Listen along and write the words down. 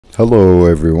Hello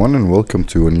everyone and welcome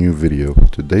to a new video.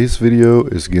 Today's video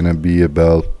is gonna be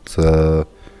about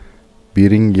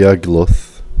beating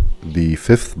Yagluth, the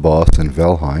 5th boss in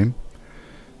Valheim.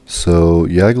 So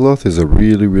Yagluth is a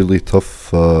really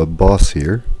tough boss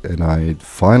here, and I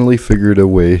finally figured a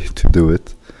way to do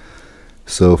it.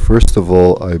 So first of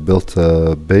all, I built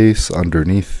a base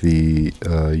underneath the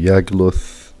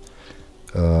Yagluth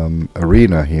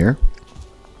arena here.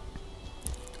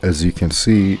 As you can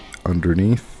see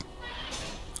underneath,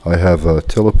 I have a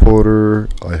teleporter,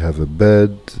 I have a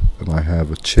bed, and I have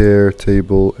a chair,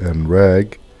 table, and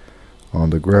rag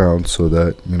on the ground so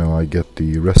that, I get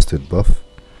the rested buff.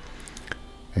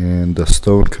 And a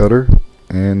stone cutter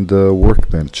and a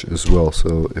workbench as well.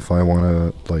 So if I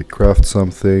want to craft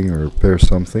something or repair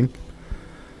something,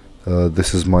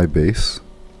 this is my base.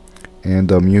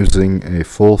 And I'm using a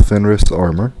full Fenris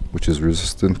armor, which is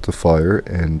resistant to fire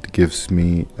and gives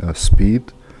me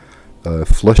speed.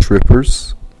 Flesh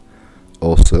rippers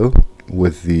also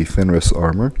with the Fenris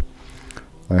armor.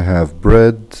 I have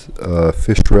bread,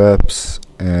 fish wraps,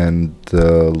 and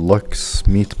Lux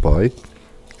meat pie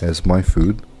as my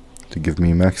food to give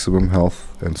me maximum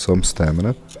health and some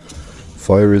stamina.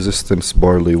 Fire resistance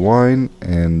barley wine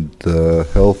and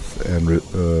health and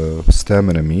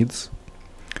stamina meads.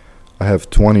 I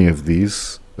have 20 of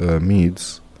these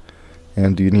meads,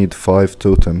 and you need 5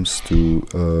 totems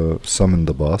to summon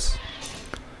the boss.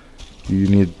 You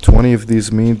need 20 of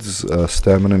these meads,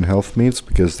 stamina and health meads,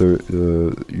 because you're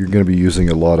going to be using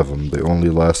a lot of them. They only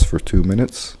last for 2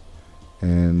 minutes,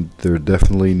 and they're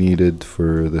definitely needed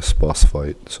for this boss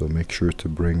fight. So make sure to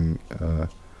bring...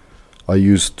 I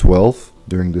used 12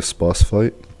 during this boss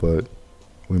fight, but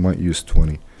we might use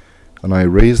 20. And I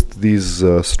raised these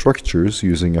structures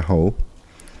using a hoe,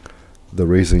 the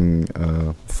raising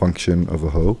function of a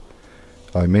hoe.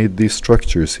 I made these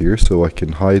structures here so I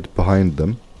can hide behind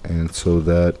them, and so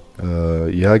that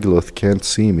Yagluth can't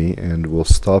see me and will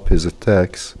stop his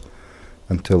attacks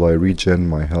until I regen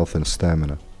my health and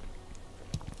stamina.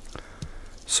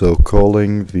 So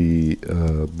calling the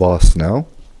boss now,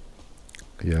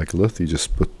 Yagluth, you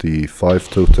just put the 5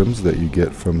 totems that you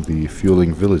get from the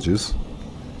fueling villages.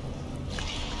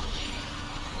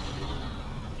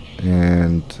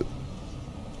 And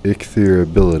Ichthir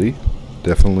ability,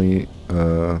 definitely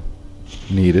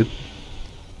needed.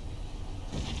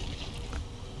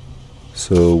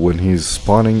 So when he's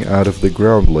spawning out of the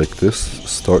ground like this,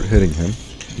 start hitting him.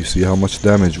 You see how much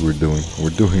damage we're doing. We're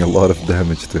doing a lot of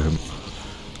damage to him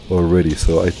already.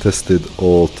 So I tested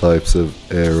all types of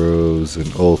arrows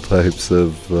and all types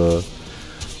of...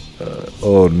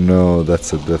 oh no,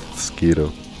 that's a death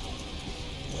mosquito.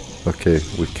 Okay,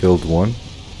 we killed one.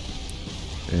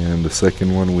 And the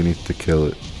second one, we need to kill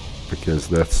it, because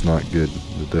that's not good.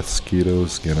 The death mosquito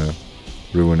is gonna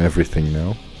ruin everything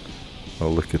now. Oh,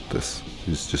 look at this.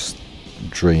 He's just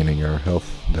draining our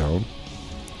health down.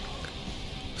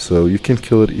 So you can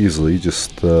kill it easily.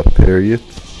 Just parry it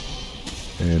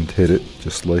and hit it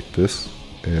just like this,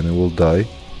 and it will die.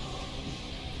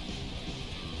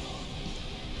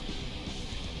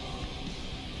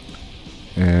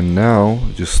 And now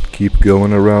just keep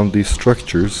going around these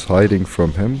structures, hiding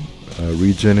from him,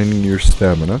 regenerating your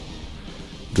stamina.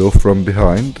 Go from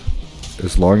behind.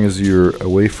 As long as you're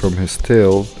away from his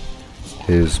tail,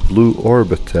 his blue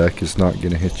orb attack is not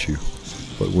going to hit you.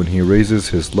 But when he raises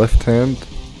his left hand,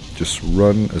 just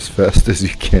run as fast as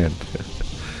you can.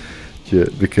 Yeah,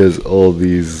 because all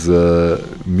these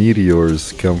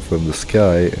meteors come from the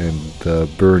sky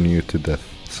and burn you to death.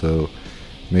 So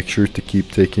make sure to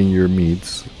keep taking your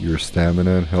meads, your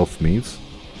stamina and health meads.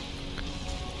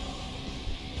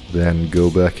 Then go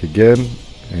back again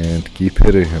and keep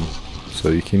hitting him. So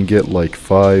you can get like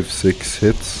 5-6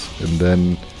 hits, and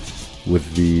then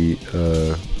with the,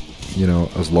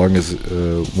 as long as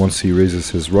once he raises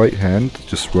his right hand,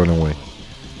 just run away.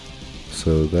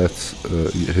 So that's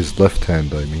his left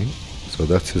hand, I mean. So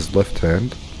that's his left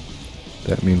hand.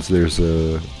 That means there's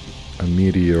a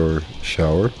meteor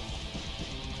shower.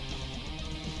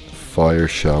 Fire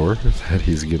shower that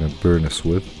he's gonna burn us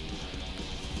with.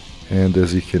 And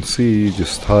as you can see,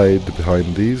 just hide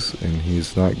behind these and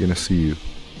he's not gonna see you.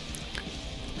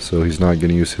 So he's not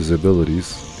gonna use his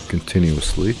abilities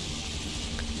continuously.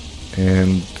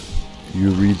 And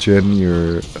you regen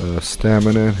your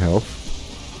stamina and health.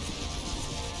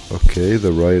 Okay,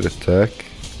 the right attack.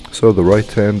 So the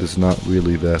right hand is not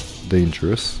really that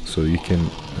dangerous, so you can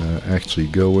actually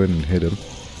go in and hit him.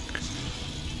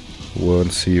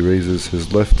 Once he raises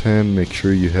his left hand, make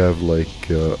sure you have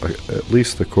at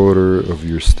least a quarter of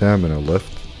your stamina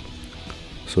left,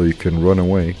 so you can run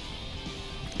away.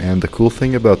 And the cool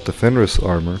thing about the Fenris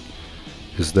armor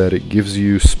is that it gives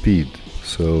you speed.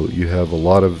 So you have a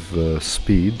lot of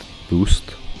speed boost,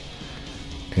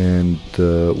 and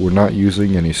we're not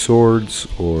using any swords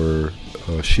or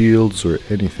shields or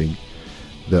anything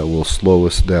that will slow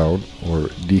us down or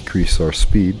decrease our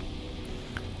speed.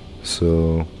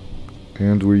 So,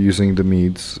 and we're using the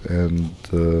meads and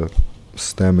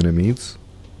stamina meads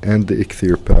and the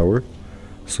Ichthir power.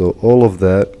 So all of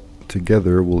that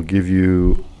together will give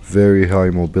you very high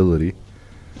mobility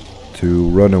to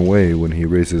run away when he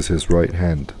raises his right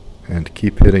hand and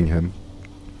keep hitting him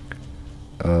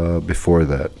before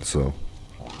that. So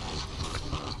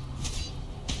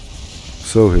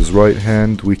his right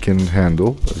hand we can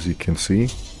handle, as you can see.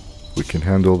 We can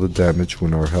handle the damage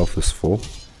when our health is full.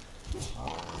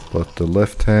 But the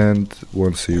left hand,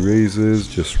 once he raises,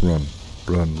 just run.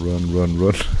 Run, run, run,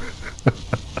 run.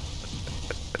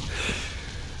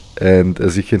 And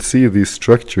as you can see, these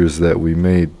structures that we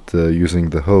made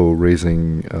using the hoe,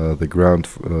 raising the ground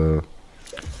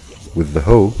with the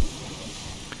hoe,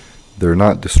 they're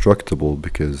not destructible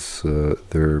because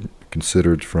they're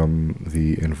considered from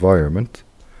the environment.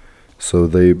 So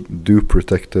they do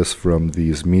protect us from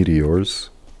these meteors,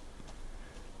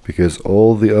 because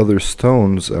all the other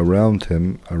stones around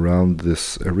him, around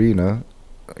this arena,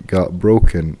 got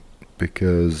broken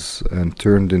and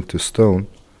turned into stone,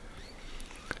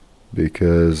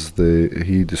 because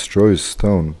he destroys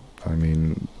stone. I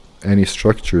mean, any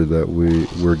structure that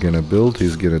we're gonna build,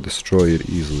 he's gonna destroy it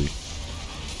easily.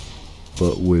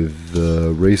 But with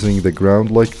raising the ground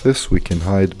like this, we can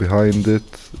hide behind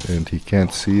it and he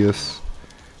can't see us,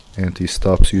 and he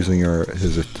stops using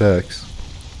his attacks,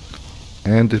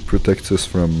 and it protects us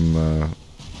from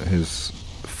his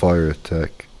fire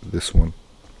attack, this one.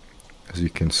 As you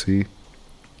can see,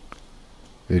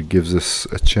 it gives us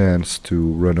a chance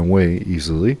to run away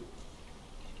easily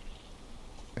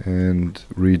and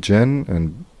regen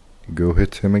and go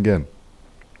hit him again.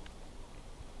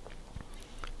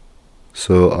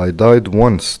 So I died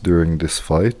once during this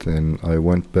fight, and I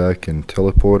went back and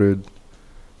respawned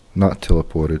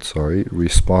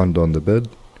on the bed,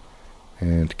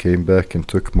 and came back and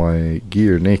took my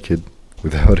gear naked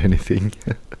without anything.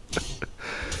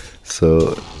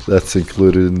 So that's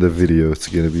included in the video. It's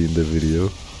gonna be in the video.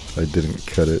 I didn't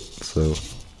cut it, so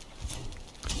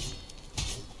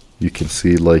you can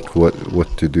see like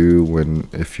what to do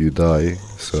if you die.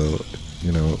 So,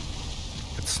 you know,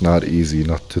 it's not easy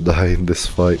not to die in this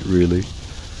fight, really.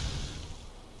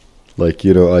 Like,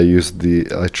 you know,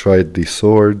 I tried the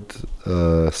sword,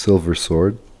 silver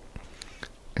sword,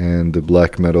 and the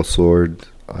black metal sword.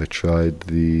 I tried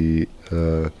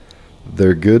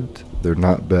they're good, they're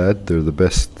not bad, they're the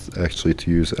best actually to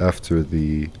use after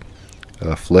the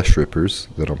flesh rippers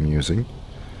that I'm using.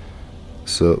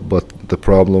 So, but the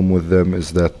problem with them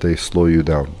is that they slow you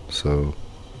down, so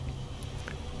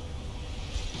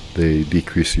they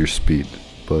decrease your speed.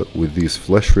 But with these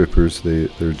flesh rippers,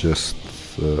 they're just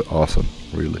awesome,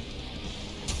 really.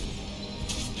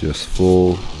 Just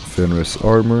full Fenris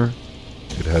armor.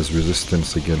 It has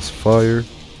resistance against fire,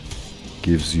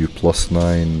 gives you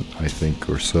 +9, I think,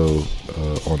 or so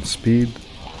on speed.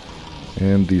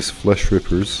 And these flesh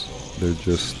rippers, they're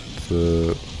just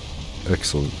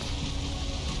excellent.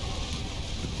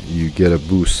 You get a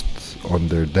boost on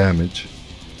their damage.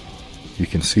 You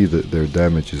can see that their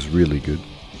damage is really good.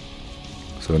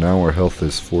 So now our health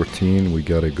is 14. We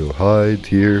gotta go hide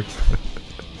here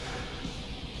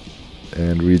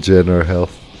and regen our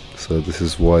health. So this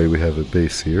is why we have a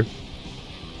base here.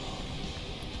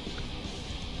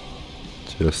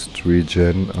 Just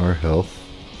regen our health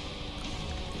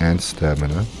and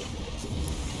stamina,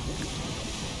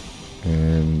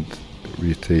 and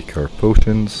retake our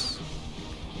potions.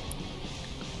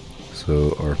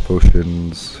 So our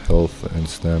potions, health and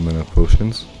stamina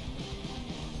potions.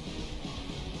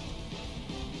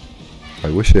 I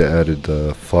wish I added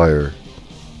fire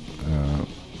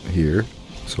here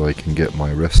so I can get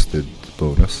my rested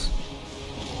bonus.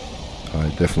 I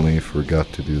definitely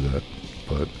forgot to do that,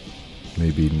 but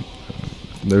maybe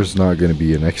there's not going to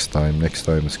be a next time. Next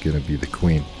time it's going to be the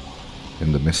queen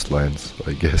in the Mistlands,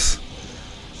 I guess.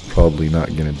 Probably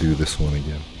not going to do this one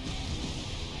again.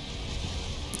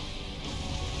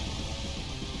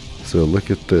 So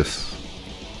look at this.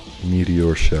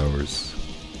 Meteor showers.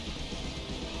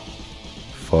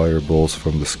 Fireballs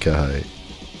from the sky.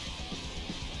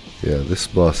 Yeah, this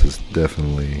boss is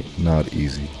definitely not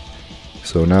easy.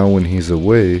 So now when he's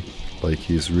away, like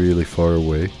he's really far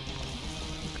away,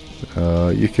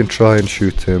 you can try and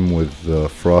shoot him with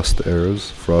frost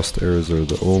arrows. Frost arrows are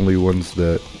the only ones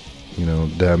that, you know,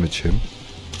 damage him.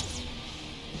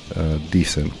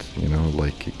 Decent, you know,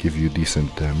 like give you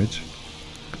decent damage.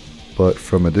 but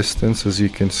from a distance, as you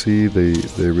can see,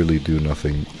 they really do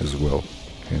nothing as well.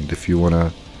 And if you want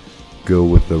to go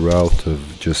with the route of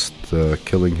just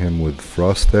killing him with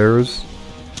frost arrows,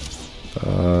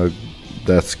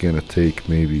 that's gonna take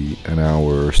maybe an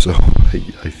hour or so,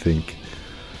 I think,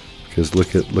 because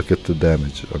look at the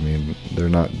damage. I mean, they're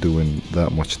not doing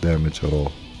that much damage at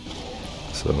all.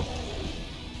 So,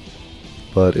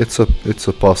 but it's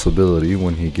a possibility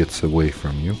when he gets away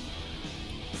from you,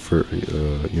 for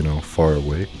you know, far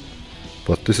away.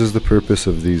 But this is the purpose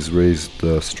of these raised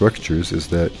structures, is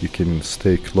that you can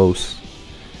stay close,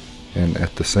 and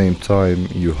at the same time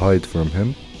you hide from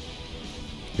him.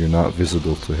 You're not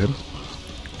visible to him,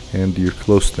 and you're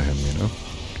close to him, you know,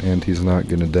 and he's not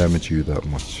gonna damage you that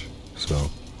much. So,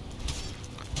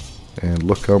 and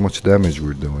look how much damage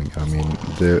we're doing. I mean,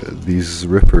 these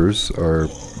rippers are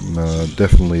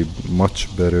definitely much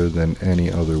better than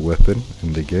any other weapon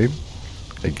in the game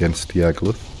against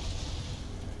Yagluth.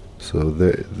 So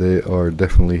they are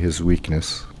definitely his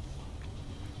weakness.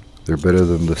 They're better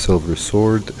than the silver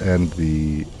sword and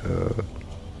the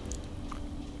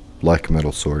black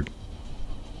metal sword.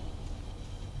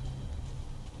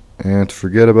 And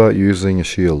forget about using a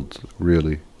shield,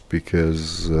 really,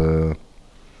 because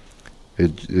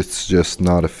it's just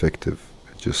not effective.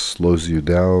 It just slows you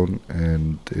down,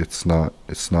 and it's not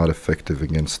effective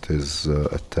against his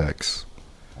attacks.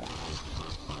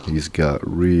 He's got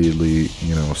really,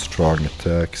 you know, strong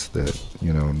attacks that,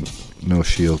 you know, no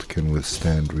shield can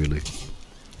withstand, really.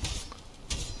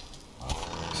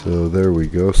 So there we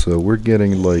go. So we're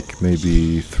getting like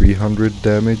maybe 300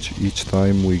 damage each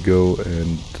time we go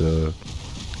and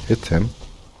hit him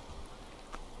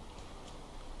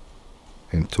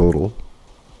in total.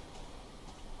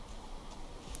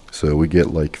 So we get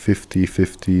like 50,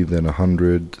 50, then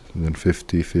 100, then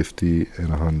 50, 50, and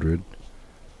 100.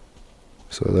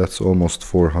 So that's almost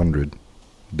 400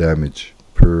 damage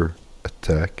per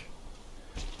attack.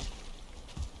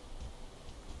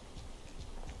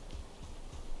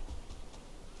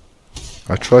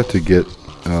 I try to get,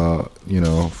 you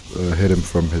know, hit him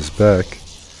from his back,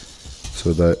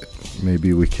 so that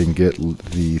maybe we can get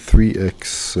the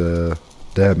 3x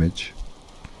damage.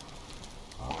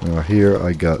 Here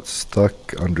I got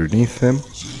stuck underneath him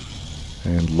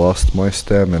and lost my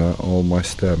stamina, all my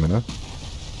stamina,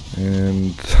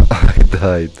 and I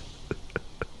died.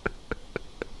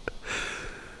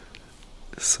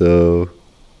 So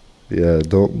yeah,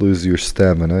 don't lose your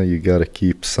stamina. You gotta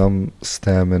keep some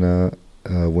stamina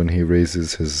when he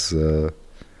raises his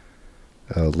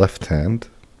left hand,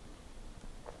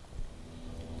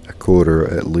 a quarter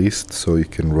at least, so you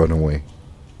can run away.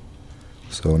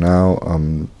 So now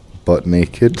I'm butt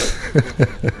naked,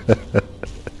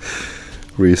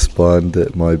 respawned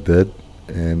at my bed,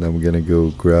 and I'm gonna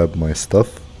go grab my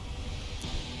stuff.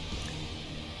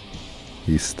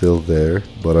 He's still there,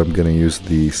 but I'm gonna use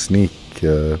the sneak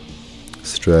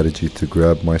strategy to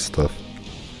grab my stuff.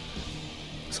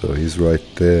 So he's right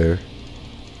there.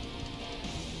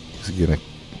 He's gonna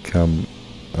come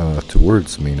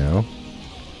towards me now.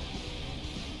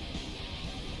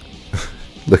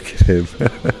 Look at him.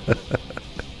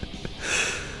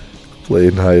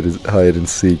 Playing hide and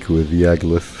seek with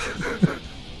Yagluth.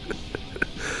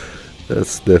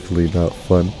 That's definitely not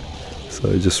fun. So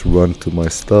I just run to my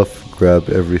stuff, grab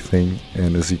everything,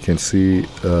 and as you can see,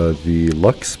 the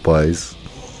luck spies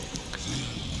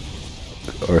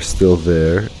are still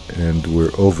there, and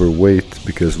we're overweight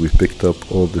because we picked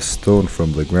up all the stone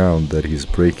from the ground that he's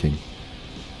breaking.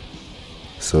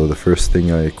 So the first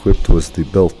thing I equipped was the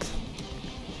belt.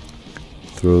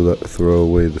 Throw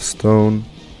away the stone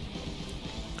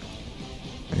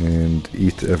and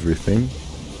eat everything.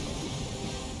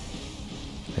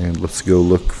 And let's go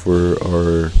look for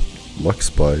our luck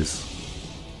spies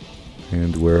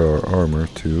and wear our armor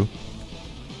too.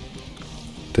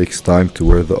 Takes time to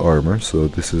wear the armor, so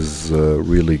this is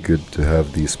really good to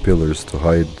have these pillars to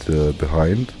hide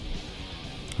behind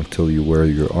until you wear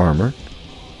your armor.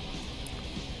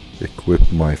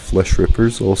 Equip my flesh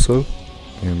rippers also,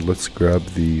 and let's grab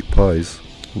the pies.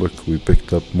 Look, we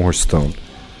picked up more stone.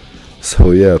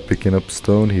 So yeah, picking up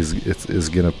stone is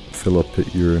gonna fill up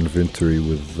your inventory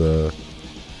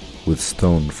with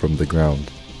stone from the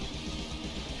ground.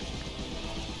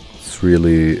 It's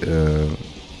really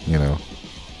you know,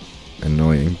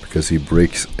 annoying because he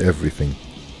breaks everything.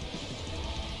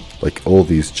 Like all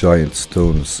these giant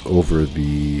stones over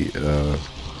the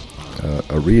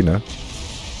arena,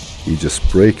 he just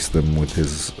breaks them with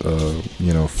his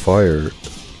you know, fire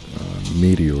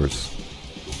meteors.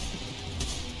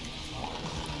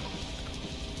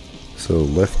 So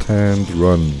left hand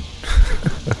run.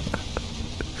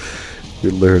 We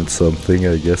learned something,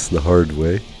 I guess, the hard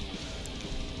way.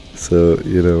 So,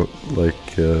 you know,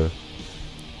 like,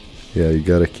 yeah, you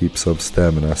gotta keep some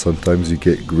stamina. Sometimes you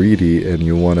get greedy and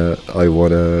I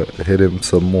wanna hit him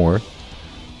some more,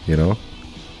 you know?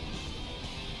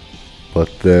 But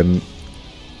then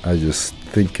I just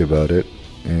think about it,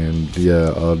 and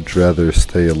yeah, I'd rather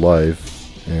stay alive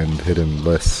and hit him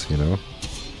less, you know,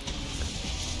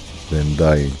 than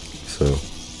dying. So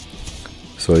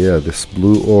yeah, this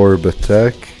blue orb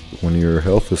attack, when your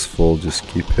health is full, just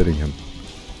keep hitting him.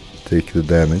 Take the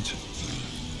damage,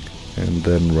 and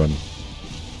then run.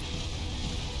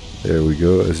 There we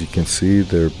go. As you can see,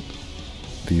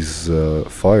 these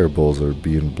fireballs are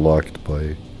being blocked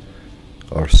by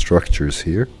our structures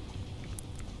here.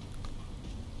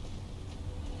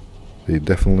 They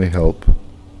definitely help.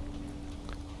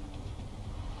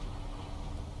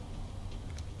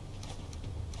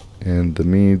 And the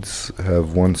meads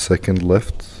have 1 second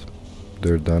left.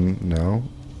 They're done now.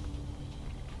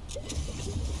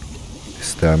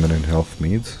 Stamina and health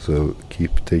meads, so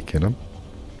keep taking them.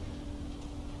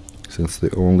 Since they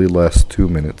only last 2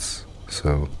 minutes,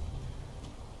 so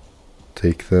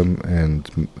take them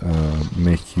and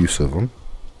make use of them.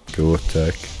 Go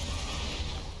attack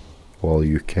while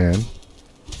you can.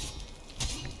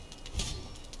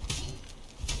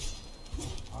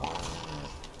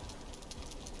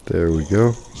 There we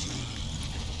go.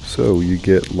 So you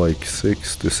get like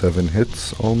 6 to 7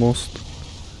 hits almost.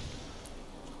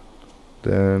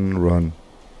 Then run.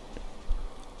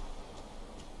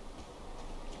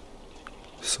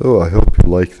 So I hope you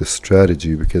like this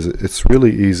strategy, because it's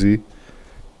really easy,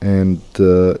 and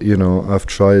you know, I've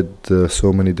tried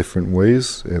so many different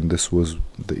ways, and this was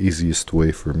the easiest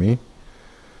way for me.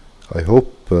 I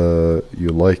hope you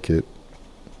like it,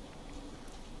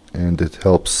 and it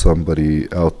helps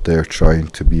somebody out there trying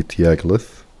to beat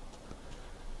Yagluth,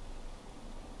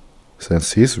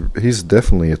 since he's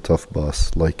definitely a tough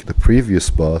boss. Like the previous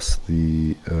boss,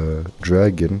 the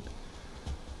dragon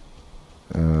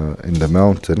in the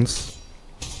mountains,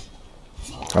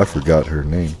 I forgot her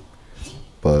name,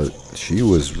 but she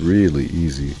was really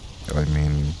easy. I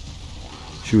mean,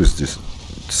 she was just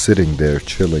sitting there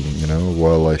chilling, you know,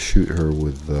 while I shoot her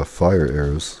with fire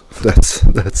arrows.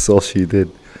 That's all she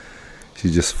did. She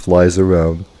just flies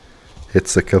around,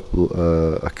 hits a couple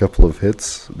of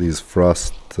hits, these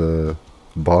frost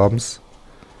bombs,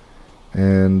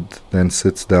 and then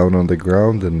sits down on the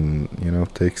ground and, you know,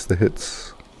 takes the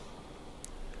hits.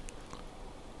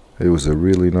 It was a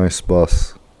really nice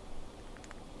boss.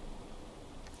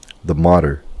 The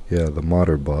modder, yeah, the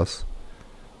modder boss.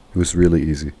 It was really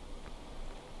easy.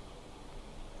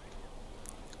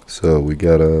 So we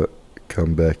gotta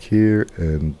come back here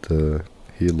and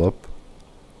heal up.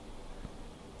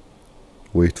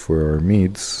 Wait for our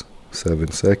meads.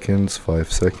 7 seconds,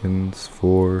 5 seconds,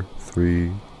 4,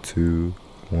 3, 2,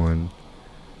 1.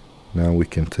 Now we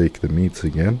can take the meads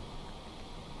again.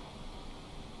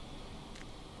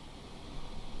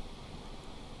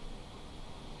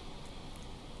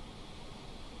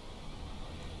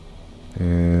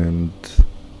 And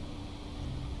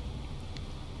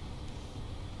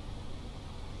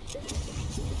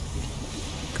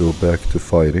go back to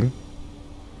fighting.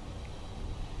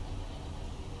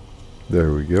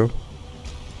 There we go.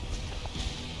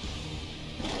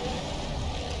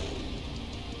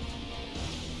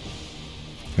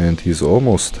 And he's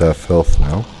almost half health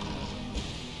now.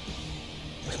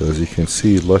 So as you can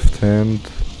see, left hand,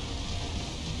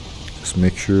 just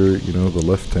make sure, you know, the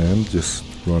left hand, just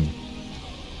run.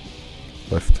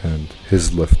 Left hand,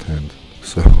 his left hand.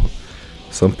 So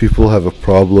some people have a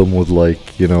problem with,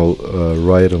 like, you know,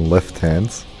 right and left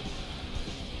hands.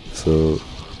 So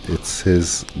it's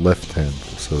his left hand.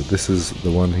 So this is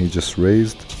the one he just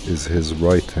raised, is his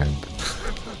right hand.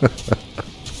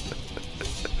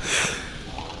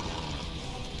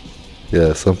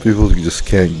 Yeah, some people just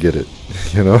can't get it,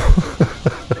 you know.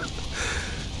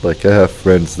 Like, I have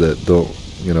friends that don't,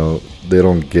 you know, they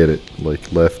don't get it,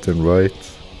 like left and right,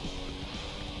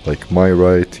 like my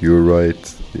right, your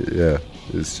right. Yeah,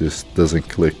 it just doesn't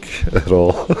click at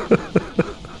all.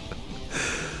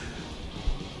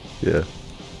 Yeah.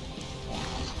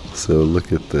 So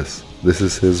look at this. This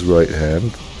is his right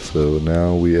hand. So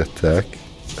now we attack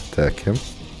him.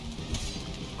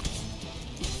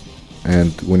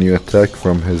 And when you attack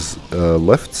from his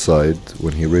left side,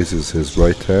 when he raises his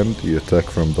right hand, you attack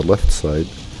from the left side.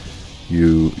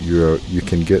 You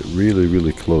can get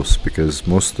really close, because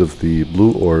most of the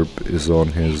blue orb is on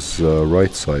his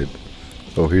right side.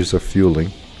 Oh, here's a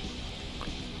fueling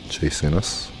chasing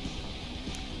us.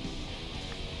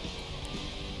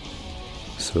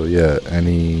 So yeah,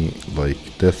 any like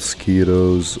death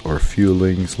skeetos or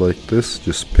fuelings like this,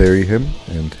 just parry him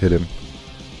and hit him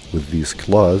with these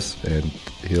claws, and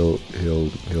he'll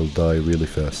die really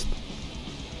fast.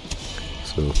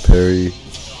 So parry,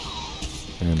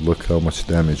 and look how much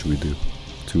damage we do.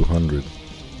 200.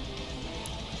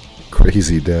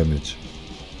 Crazy damage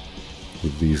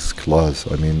with these claws.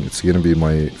 I mean, it's gonna be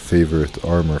my favorite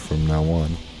armor from now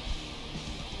on.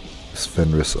 This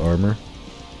Fenris armor,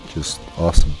 just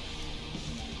awesome.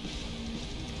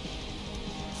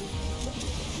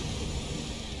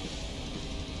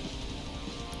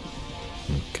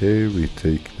 Okay, we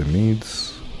take the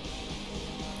meads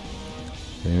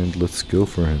and let's go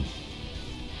for him.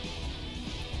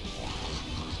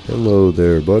 Hello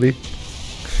there, buddy.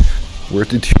 Where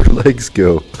did your legs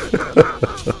go?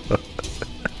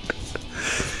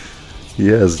 He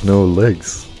has no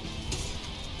legs.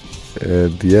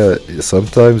 And yeah,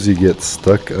 sometimes you get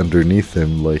stuck underneath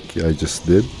him like I just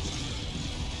did.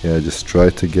 Yeah, just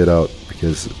try to get out,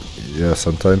 because yeah,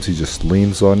 sometimes he just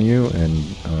leans on you and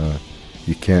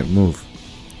you can't move.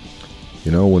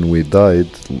 You know, when we died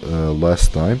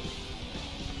last time,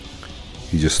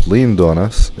 he just leaned on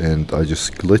us and I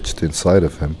just glitched inside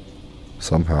of him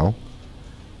somehow,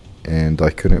 and I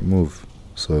couldn't move.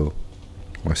 So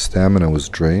my stamina was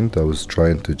drained. I was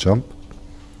trying to jump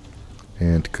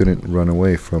and couldn't run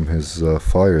away from his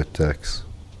fire attacks.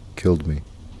 Killed me.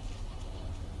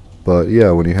 But yeah,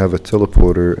 when you have a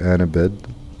teleporter and a bed,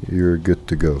 you're good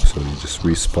to go. So you just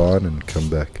respawn and come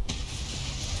back.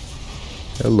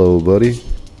 Hello, buddy.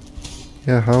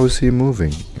 Yeah, how is he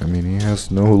moving? I mean, he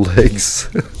has no legs.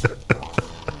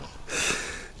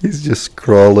 He's just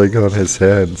crawling on his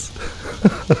hands.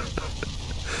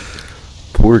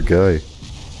 Poor guy.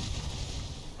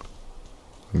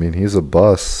 I mean, he's a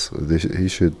boss. He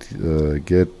should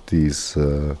get these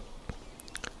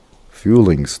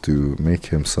fuelings to make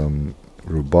him some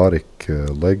robotic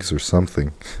legs or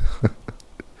something.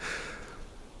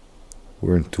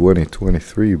 We're in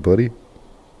 2023, buddy.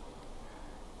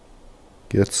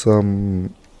 Get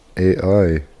some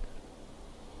AI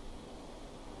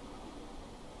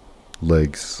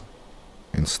legs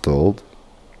installed.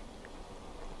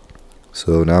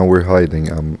 So now we're hiding.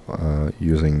 I'm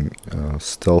using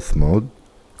stealth mode,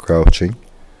 crouching.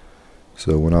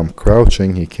 So when I'm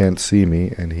crouching, he can't see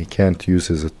me and he can't use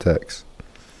his attacks.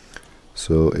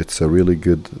 So it's a really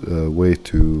good way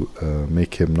to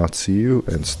make him not see you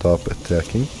and stop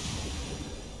attacking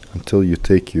until you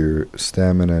take your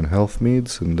stamina and health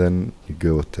meads, and then you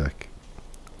go attack.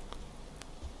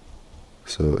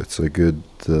 So it's a good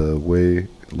way.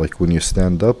 Like when you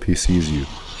stand up, he sees you,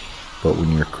 but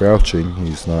when you're crouching,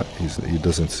 he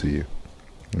doesn't see you.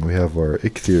 And we have our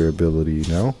Ichthir ability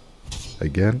now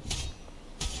again,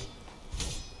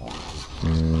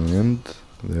 and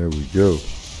there we go.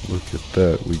 Look at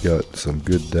that, we got some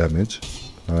good damage.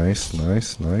 Nice,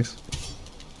 nice, nice.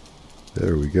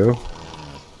 There we go.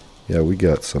 Yeah, we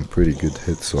got some pretty good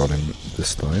hits on him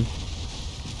this time,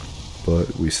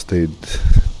 but we stayed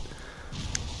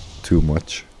too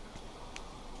much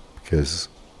because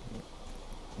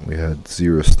we had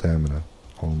 0 stamina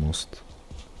almost.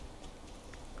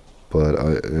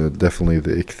 But definitely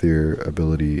the Ichthir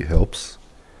ability helps.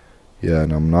 Yeah,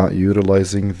 and I'm not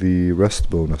utilizing the rest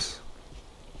bonus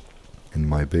in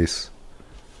my base.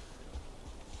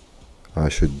 I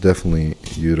should definitely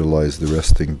utilize the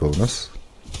resting bonus.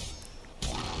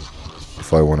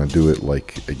 If I want to do it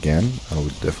like again, I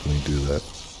would definitely do that.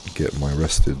 Get my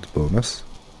rested bonus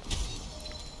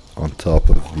on top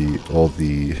of all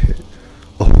the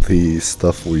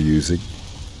stuff we're using.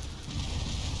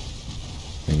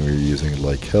 And we're using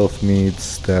like health meads,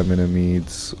 stamina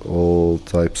meads, all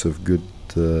types of good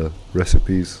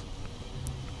recipes.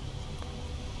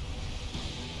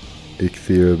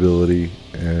 Ichthir ability,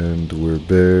 and we're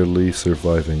barely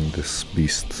surviving this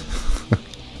beast.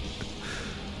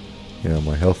 Yeah,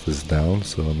 my health is down,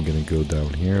 so I'm gonna go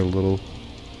down here a little.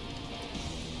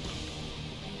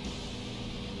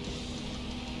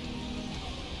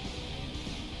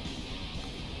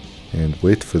 And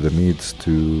wait for the meads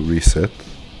to reset.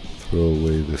 Throw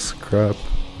away this crap,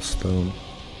 stone.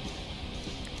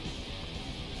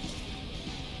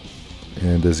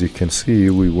 And as you can see,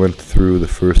 we went through the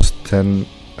first 10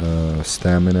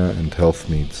 stamina and health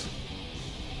meads.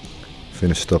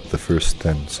 Finished up the first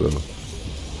 10, so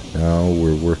now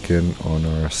we're working on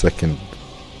our second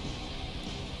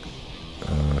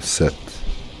set.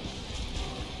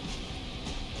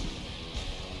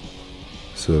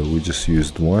 So we just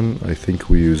used one. I think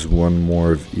we use one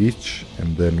more of each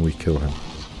and then we kill him.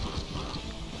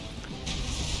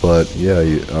 But yeah,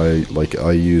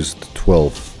 I used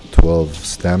 12 12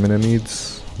 stamina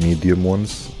meads, medium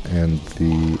ones, and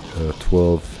the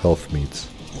 12 health meads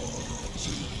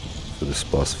for this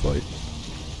boss fight.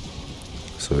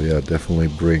 So yeah, definitely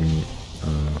bring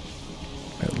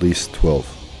at least 12.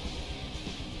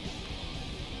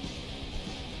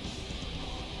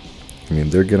 I mean,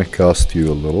 they're gonna cost you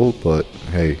a little, but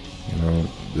hey, you know,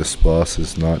 this boss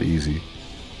is not easy.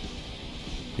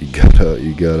 You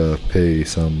gotta pay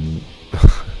some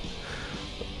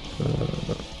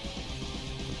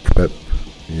prep,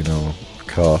 you know,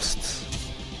 costs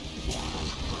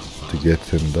to get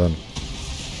him done.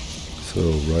 So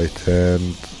right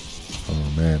hand,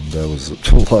 oh man, that was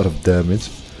a lot of damage.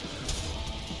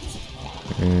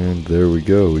 And there we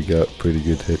go, we got pretty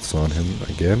good hits on him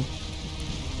again.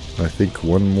 I think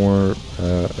one more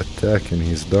attack and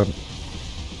he's done.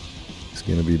 He's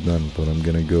gonna be done, but I'm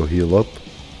gonna go heal up.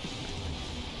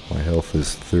 My health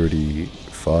is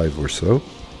 35 or so.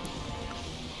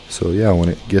 So yeah, when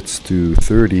it gets to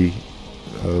 30,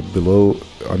 below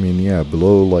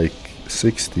like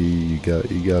 60, you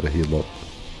gotta heal up.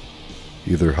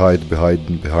 Either hide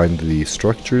behind the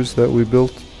structures that we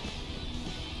built,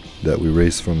 that we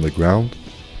raised from the ground,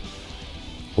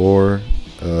 or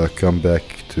come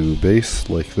back to base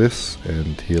like this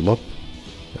and heal up,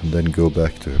 and then go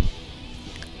back to him.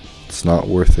 It's not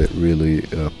worth it really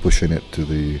pushing it to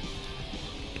the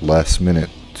last minute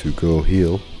to go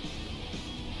heal.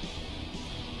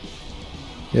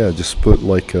 Yeah, just put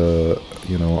like a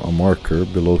a marker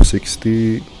below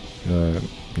 60. You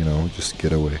know, just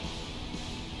get away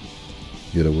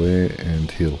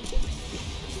and heal.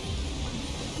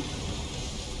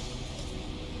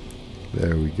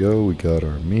 There we go, we got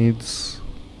our meats,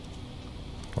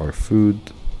 our food,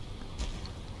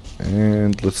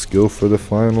 and let's go for the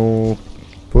final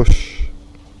push.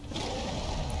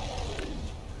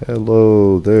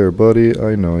 Hello there, buddy.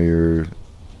 I know you're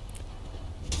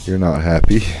not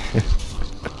happy.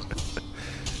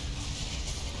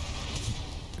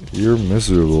 You're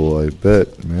miserable, I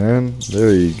bet, man.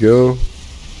 There you go.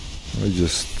 I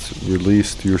just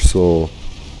released your soul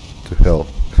to hell.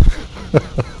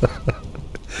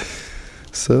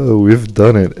 So we've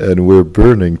done it, and we're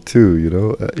burning too, you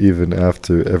know, even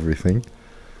after everything.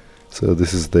 So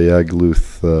this is the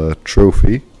Yagluth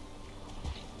trophy,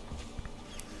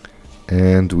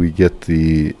 and we get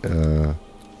the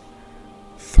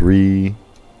 3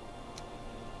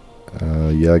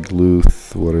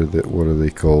 Yagluth, what are they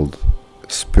called?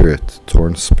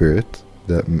 Torn spirit,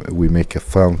 that we make a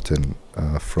fountain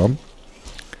from,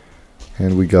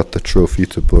 and we got the trophy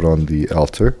to put on the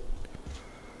altar.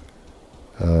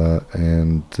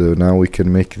 And now we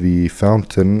can make the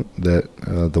fountain,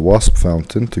 the wasp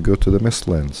fountain, to go to the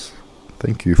Mistlands.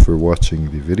 Thank you for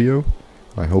watching the video.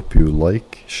 I hope you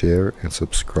like, share, and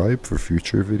subscribe for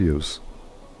future videos.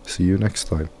 See you next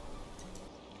time.